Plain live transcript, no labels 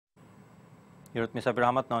You're with me, Sabir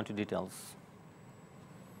Ahmed. Now to details.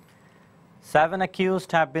 7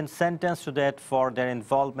 accused have been sentenced to death for their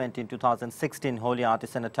involvement in 2016 holy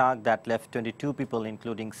artisan attack that left 22 people,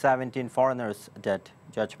 including 17 foreigners, dead.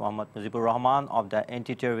 Judge Mohammad Mujibur Rahman of the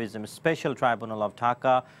Anti-Terrorism Special Tribunal of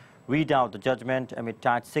Dhaka read out the judgment amid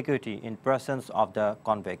tight security in presence of the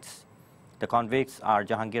convicts. The convicts are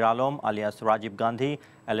Jahangir Alam alias Rajiv Gandhi,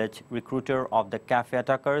 alleged recruiter of the cafe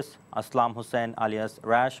attackers, Aslam Hussain alias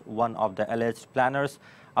Rash, one of the alleged planners,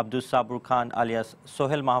 Abdul Sabur Khan alias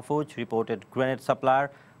Sohel Mahfouz, reported grenade supplier,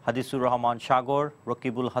 Hadithur Rahman Shagor,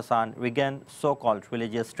 Rakibul Hassan Rigan, so-called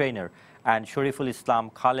religious trainer, and Shariful Islam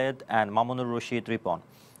Khaled and Mamunur Rashid Ripon.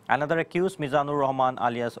 Another accused, Mizanur Rahman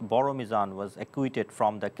alias Boro Mizan, was acquitted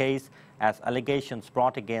from the case as allegations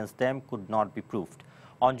brought against them could not be proved.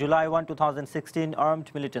 On July 1, 2016,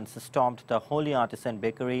 armed militants stormed the Holy Artisan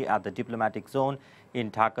Bakery at the diplomatic zone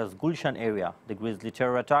in Dhaka's Gulshan area. The grisly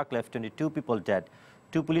terror attack left 22 people dead.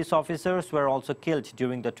 2 police officers were also killed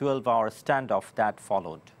during the 12-hour standoff that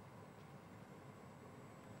followed.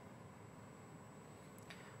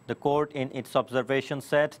 The court, in its observation,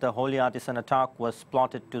 said the Holy Artisan attack was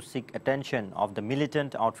plotted to seek attention of the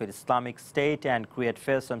militant outfit Islamic State and create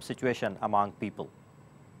fearsome situation among people.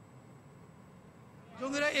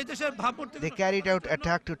 They carried out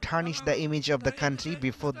attack to tarnish the image of the country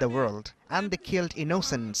before the world, and they killed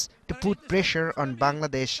innocents to put pressure on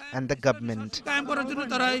Bangladesh and the government. The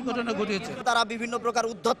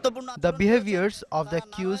behaviors of the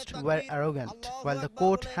accused were arrogant while the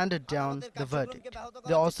court handed down the verdict.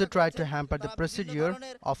 They also tried to hamper the procedure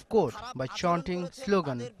of court by chanting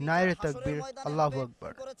slogan Naire Takbir, Allahu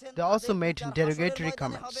Akbar. They also made derogatory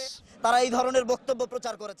comments.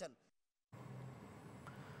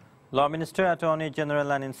 Law Minister, Attorney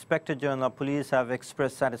General and Inspector General of Police have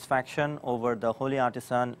expressed satisfaction over the Holy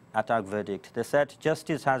Artisan attack verdict. They said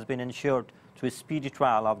justice has been ensured through a speedy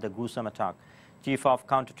trial of the gruesome attack. Chief of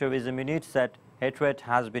Counter-Terrorism Unit said hatred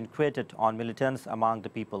has been created on militants among the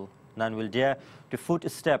people. None will dare to foot a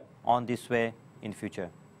step on this way in future.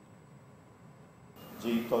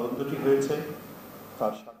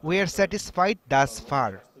 We are satisfied thus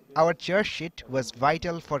far. Our charge sheet was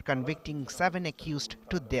vital for convicting 7 accused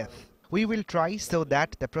to death. We will try so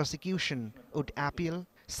that the prosecution would appeal,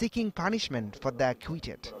 seeking punishment for the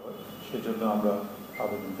acquitted.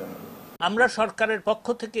 On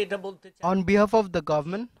behalf of the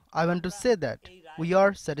government, I want to say that we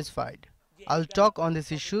are satisfied. I'll talk on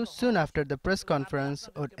this issue soon after the press conference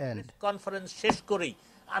would end.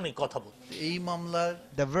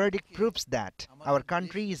 The verdict proves that our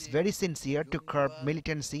country is very sincere to curb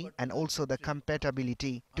militancy and also the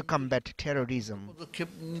compatibility to combat terrorism.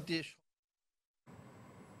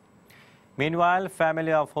 Meanwhile,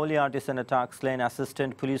 family of Holy Artisan attack slain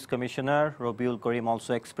Assistant Police Commissioner Robiul Karim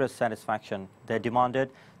also expressed satisfaction. They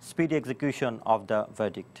demanded speedy execution of the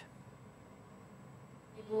verdict.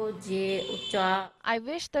 I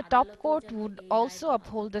wish the top court would also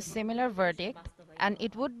uphold a similar verdict and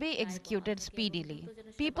it would be executed speedily.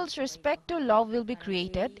 People's respect to law will be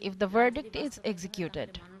created if the verdict is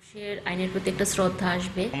executed.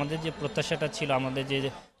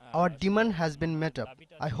 Our demand has been met up.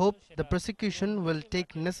 I hope the prosecution will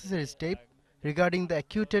take necessary steps regarding the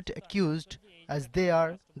acquitted accused as they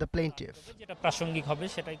are the plaintiff.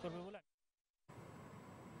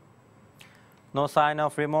 No sign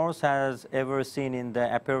of remorse has ever seen in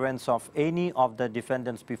the appearance of any of the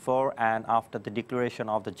defendants before and after the declaration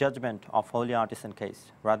of the judgment of Holy Artisan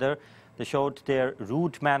case. Rather, they showed their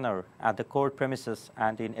rude manner at the court premises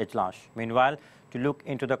and in Ijlash. Meanwhile, to look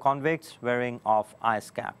into the convicts wearing of ice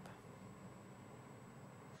cap.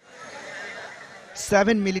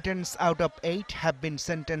 7 militants out of 8 have been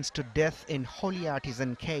sentenced to death in Holy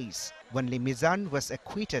Artisan case. Only Mizan was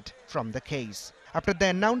acquitted from the case. After the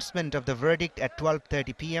announcement of the verdict at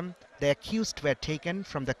 12:30 p.m., the accused were taken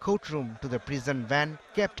from the courtroom to the prison van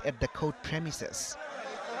kept at the court premises.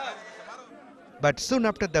 But soon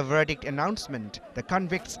after the verdict announcement, the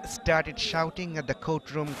convicts started shouting at the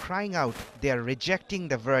courtroom, crying out they are rejecting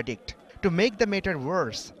the verdict. To make the matter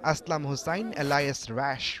worse, Aslam Hussain alias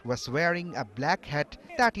Rash was wearing a black hat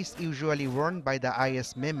that is usually worn by the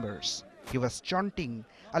IS members. He was chanting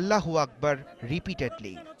Allahu Akbar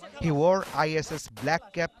repeatedly. He wore IS's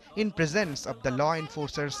black cap in presence of the law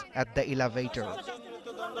enforcers at the elevator.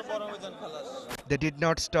 They did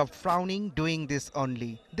not stop frowning doing this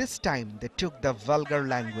only. This time they took the vulgar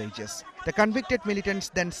languages. The convicted militants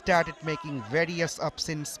then started making various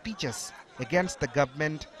obscene speeches against the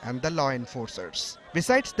government and the law enforcers.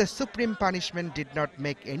 Besides, the supreme punishment did not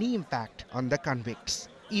make any impact on the convicts.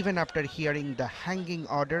 even after hearing the hanging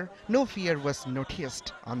order, no fear was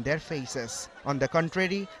noticed on their faces. On the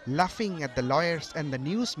contrary, laughing at the lawyers and the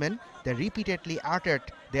newsmen, they repeatedly uttered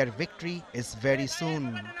their victory is very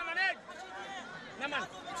soon.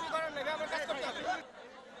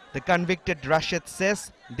 The convicted Rashid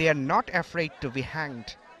says they are not afraid to be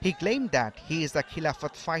hanged. He claimed that he is a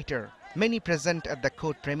Khilafat fighter. Many present at the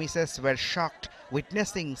court premises were shocked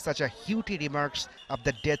witnessing such a haughty remarks of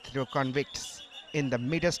the death row convicts. In the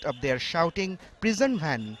midst of their shouting, prison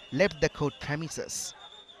van left the court premises.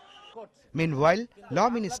 Meanwhile, Law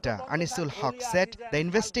Minister Anisul Haq said the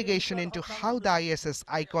investigation into how the IS's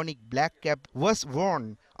iconic black cap was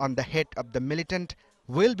worn on the head of the militant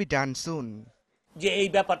will be done soon.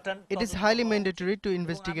 It is highly mandatory to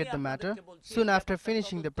investigate the matter. Soon after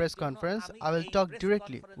finishing the press conference, I will talk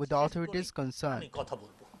directly with the authorities concerned.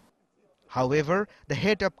 However, the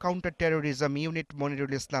head of counter-terrorism unit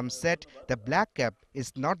Monirul Islam said the black cap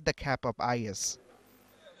is not the cap of IS.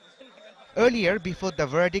 Earlier, before the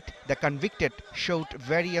verdict, the convicted showed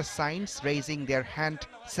various signs, raising their hand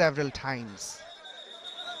several times.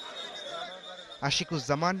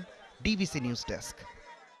 Ashikuzaman, Dbc News Desk.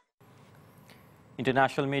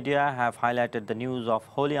 International media have highlighted the news of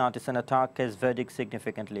Holy Artisan attack case verdict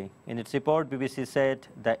significantly. In its report, BBC said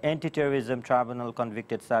the Anti-Terrorism Tribunal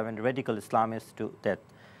convicted 7 radical Islamists to death.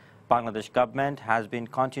 Bangladesh government has been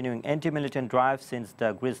continuing anti-militant drive since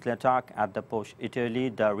the grisly attack at the Posh Italy,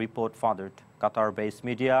 the report furthered. Qatar-based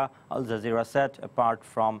media Al Jazeera said apart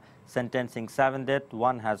from sentencing 7 deaths,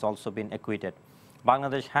 1 has also been acquitted.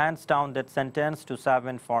 Bangladesh hands down that sentence to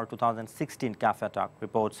 7 for 2016 cafe attack,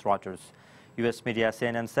 reports Reuters. US media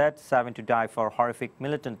CNN said 7 to die for horrific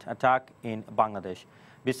militant attack in Bangladesh.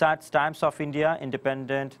 Besides Times of India,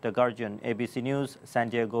 Independent, The Guardian, ABC News, San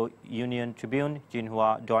Diego Union Tribune,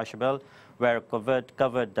 Xinhua Deutsche Welle were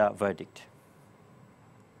covered the verdict.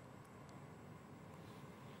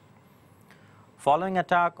 Following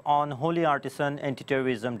attack on Holy Artisan,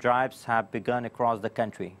 anti-terrorism drives have begun across the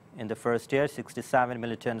country. In the first year, 67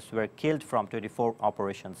 militants were killed from 24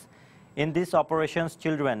 operations. In these operations,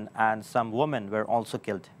 children and some women were also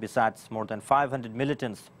killed. Besides, more than 500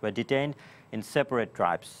 militants were detained in separate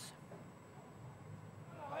drives.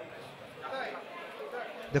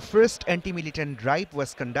 The first anti-militant drive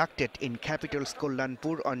was conducted in capital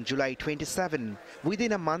Kollanpur on July 27,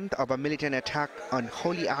 within a month of a militant attack on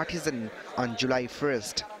Holy Artisan on July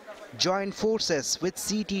 1st. Joint forces with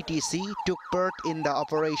CTTC took part in the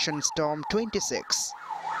Operation Storm 26.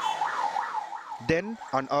 Then,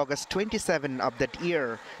 on August 27 of that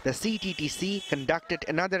year, the CTTC conducted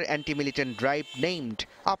another anti-militant drive named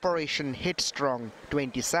Operation Headstrong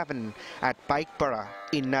 27 at Paikpara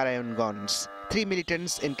in Narayanganj. 3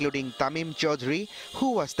 militants, including Tamim Chaudhry,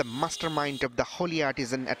 who was the mastermind of the Holy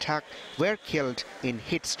Artisan attack, were killed in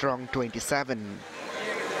Headstrong 27.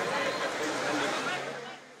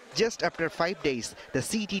 Just after 5 days, the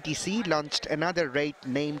CTTC launched another raid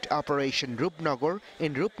named Operation Rupnagar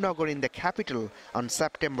in the capital on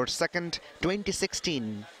September 2,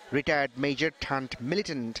 2016. Retired Major turned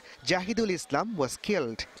militant Jahidul Islam was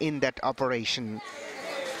killed in that operation.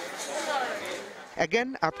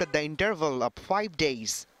 Again, after the interval of 5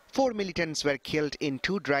 days, 4 militants were killed in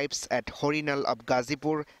 2 drives at Horinal of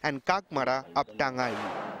Gazipur and Kagmara of Tangai.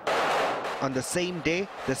 On the same day,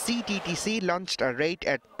 the CTTC launched a raid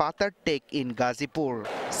at Patartek in Gazipur.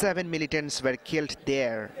 7 militants were killed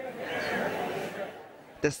there.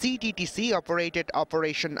 The CTTC operated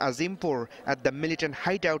Operation Azimpur at the militant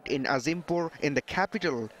hideout in Azimpur in the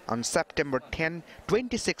capital on September 10,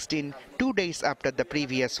 2016, 2 days after the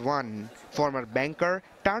previous one. Former banker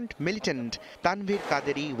turned militant Tanvir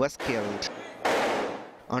Kaderi was killed.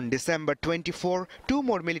 On December 24, 2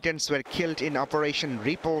 more militants were killed in Operation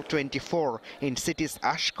Ripple 24 in cities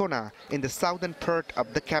Ashkona in the southern part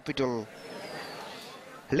of the capital.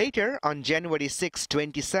 Later, on January 6,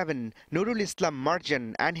 27, Nurul Islam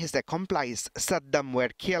Marjan and his accomplice Saddam were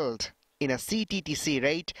killed in a CTTC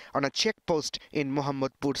raid on a checkpost in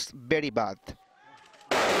Mohammadpur's Beribad.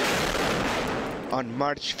 On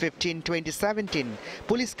March 15, 2017,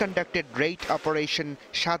 police conducted raid Operation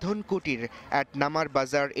Shadhon Kutir at Namar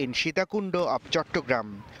Bazar in Sitakundo of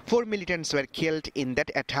Chattogram. 4 militants were killed in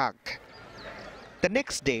that attack. The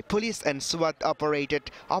next day, police and SWAT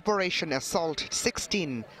operated Operation Assault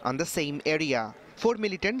 16 on the same area. 4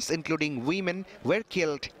 militants, including women, were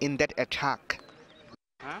killed in that attack.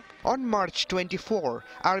 On March 24,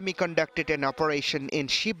 Army conducted an operation in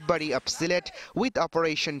Shibbari of Sylhet with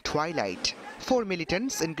Operation Twilight. 4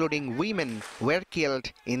 militants, including women, were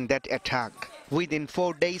killed in that attack. Within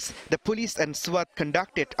 4 days, the police and SWAT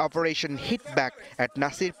conducted Operation Hitback at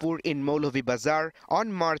Nasirpur in Maulavi Bazar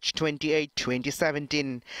on March 28,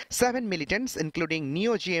 2017. 7 militants, including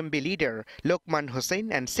Neo-GMB leader Lokman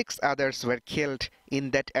Hussain and 6 others were killed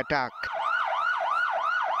in that attack.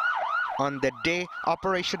 On that day,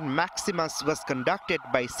 Operation Maximus was conducted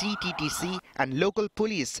by CTTC and local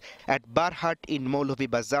police at Barhat in Maulavi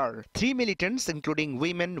Bazar. 3 militants, including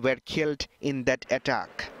women, were killed in that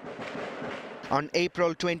attack. On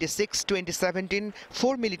April 26, 2017,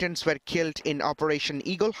 4 militants were killed in Operation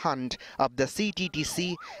Eagle Hunt of the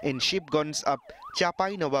CTTC in Shipguns of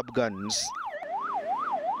Chapai Nawabganj.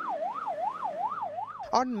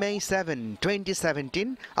 On May 7,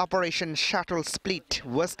 2017, Operation Shuttle Split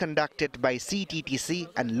was conducted by CTTC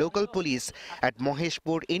and local police at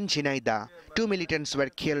Moheshpur in Jhinaida. 2 militants were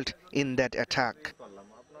killed in that attack.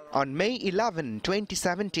 On May 11,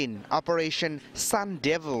 2017, Operation Sun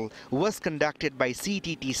Devil was conducted by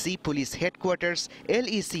CTTC Police Headquarters,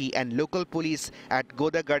 LEC and local police at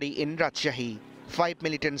Godagari in Rajshahi. 5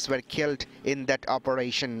 militants were killed in that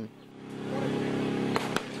operation.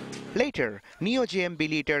 Later, Neo-GMB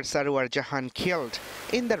leader Sarwar Jahan killed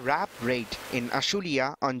in the RAB raid in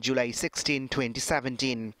Ashulia on July 16,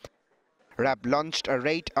 2017. RAB launched a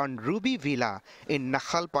raid on Ruby Villa in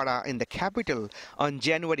Nakhalpara in the capital on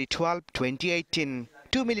January 12, 2018.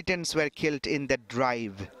 2 militants were killed in that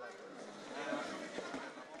drive.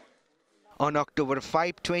 On October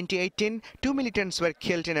 5, 2018, 2 militants were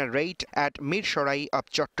killed in a raid at Mirsharai of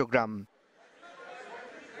Chattogram.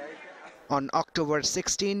 On October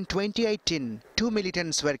 16, 2018, 2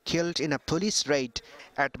 militants were killed in a police raid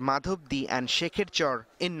at Madhubdi and Shekhirchor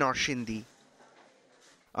in Norshindi.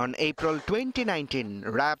 On April 2019,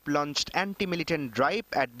 RAB launched anti-militant drive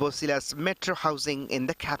at Bosila's metro housing in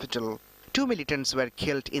the capital. 2 militants were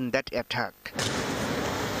killed in that attack.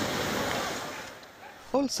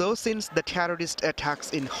 Also, since the terrorist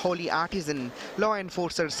attacks in Holy Artisan, law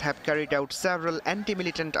enforcers have carried out several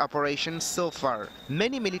anti-militant operations so far.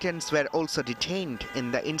 Many militants were also detained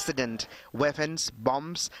in the incident. Weapons,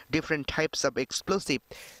 bombs, different types of explosives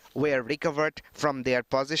were recovered from their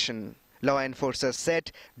possession. Law enforcers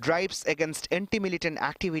said drives against anti-militant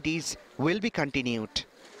activities will be continued.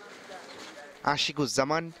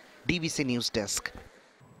 Ashiquzzaman, DBC News Desk.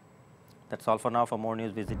 That's all for now. For more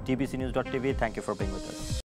news, visit dbcnews.tv. Thank you for being with us.